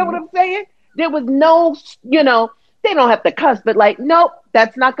going. You know what Right. I'm saying? There was no, they don't have to cuss, but like, nope,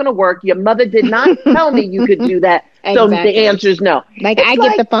 that's not going to work. Your mother did not tell me you could do that. So the Exactly. answer is no. Like It's I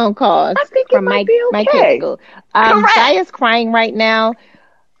get the like, phone I calls think it from might my be my kids' okay. school. Correct. Zaya's crying right now.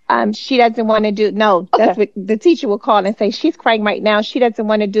 She doesn't want to do. No, that's Okay. what the teacher will call and say. She's crying right now. She doesn't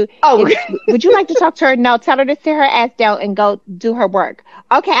want to do. Oh, Is would you like to talk to her? No, tell her to sit her ass down and go do her work.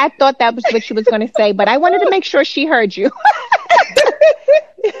 Okay, I thought that was what she was going to say, but I wanted to make sure she heard you.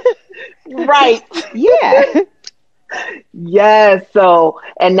 right. Yeah. Yes. So,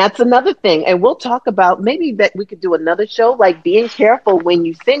 and that's another thing. And we'll talk about maybe that we could do another show, like being careful when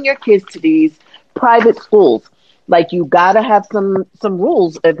you send your kids to these private schools. Like you gotta have some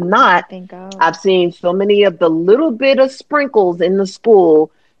rules. If not, Everything goes. I've seen so many of the little bit of sprinkles in the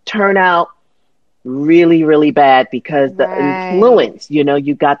school turn out really, really bad because the Right. influence,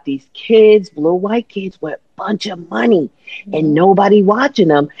 you got these kids, little white kids with a bunch of money and Yeah. nobody watching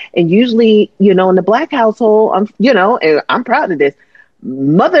them. And usually, in the black household, and I'm proud of this,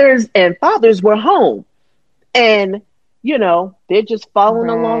 mothers and fathers were home and, they're just following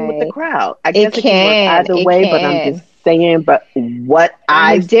along with the Right. crowd. I It guess it can work can. either It way, but I'm just can. saying, but what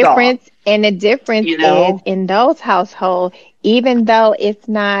And the I saw, difference and the difference you is know, in those households, even though it's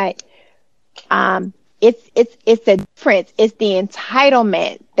not um it's a difference. It's the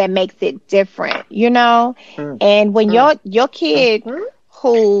entitlement that makes it different, you know? mm, And when mm, your kid mhm.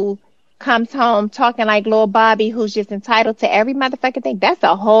 who comes home talking like little Bobby who's just entitled to every motherfucking thing, that's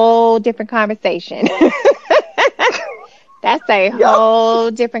a whole different conversation. That's a Yep.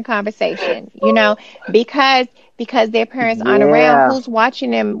 whole different conversation, because their parents aren't around. Yeah. Who's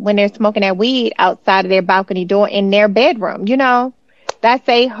watching them when they're smoking that weed outside of their balcony door in their bedroom? That's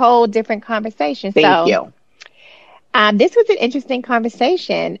a whole different conversation. Thank So, you. this was an interesting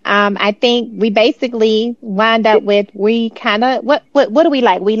conversation. I think we basically wind up with we kind of what do we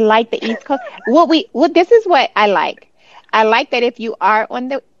like? We like the East Coast. What this is what I like. I like that if you are on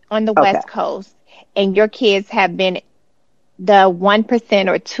the Okay. West Coast and your kids have been the 1%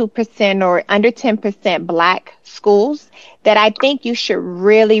 or 2% or under 10% black schools, that I think you should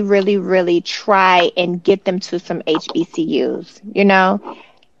really, really, really try and get them to some HBCUs,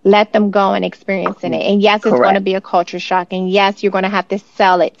 let them go and experience in it. And yes, it's going to Correct. be a culture shock. And yes, you're going to have to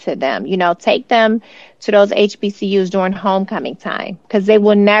sell it to them. Take them to those HBCUs during homecoming time because they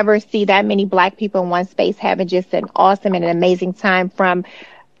will never see that many black people in one space having just an awesome and an amazing time from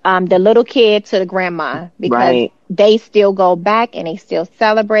the little kid to the grandma because Right. they still go back and they still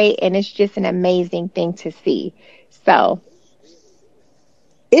celebrate. And it's just an amazing thing to see. So,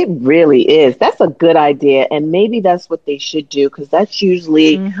 It really is. That's a good idea. And maybe that's what they should do because that's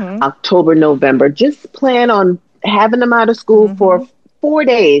usually hmm October, November. Just plan on having them out of school for hmm 4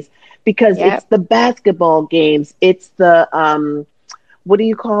 days because it's yep, the basketball games. It's the, what do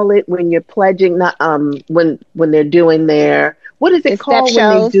you call it when you're pledging? Not, when they're doing their, what is the it step called when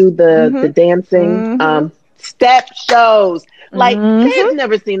they shows. do the hmm dancing? hmm Step shows. Like they've hmm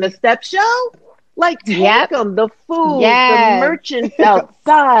never seen a step show. Like take Yep. them, the food, the Yes. merchants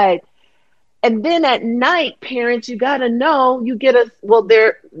outside. And then at night, parents, you got to know you get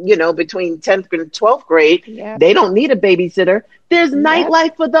they're, between 10th and 12th grade, Yep. they don't need a babysitter. There's Yep.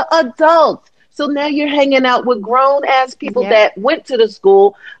 nightlife for the adults. So now you're hanging out with grown ass people Yep. that went to the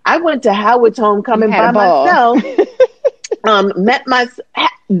school. I went to Howard's You homecoming had a by ball. myself. Met my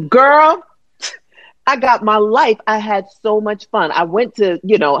girl. I got my life. I had so much fun. I went to,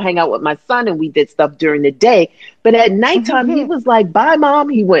 hang out with my son and we did stuff during the day. But at nighttime, he was like, bye, mom.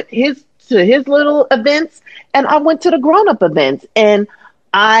 He went to his little events and I went to the grown up events and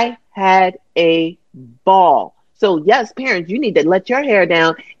I had a ball. So yes, parents, you need to let your hair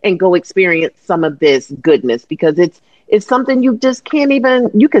down and go experience some of this goodness because it's something you just can't even,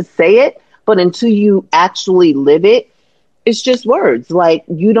 you could say it, but until you actually live it, it's just words. Like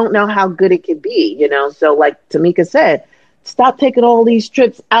you don't know how good it could be. So like Tomeeka said, stop taking all these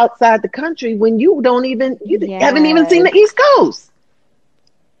trips outside the country when you haven't even seen Yes. the East Coast.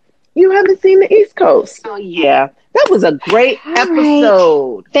 You haven't seen the East Coast. So yeah, that was a great All right.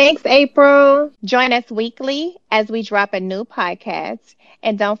 episode. Thanks, April. Join us weekly as we drop a new podcast.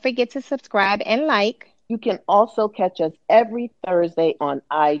 And don't forget to subscribe and like. You can also catch us every Thursday on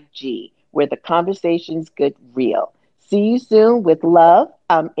IG where the conversations get real. See you soon with love.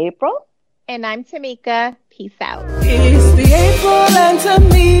 I'm April. And I'm Tamika. Peace out. It's the April and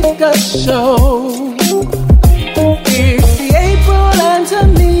Tomeeka show. It's the April and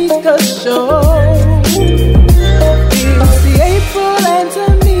Tomeeka show.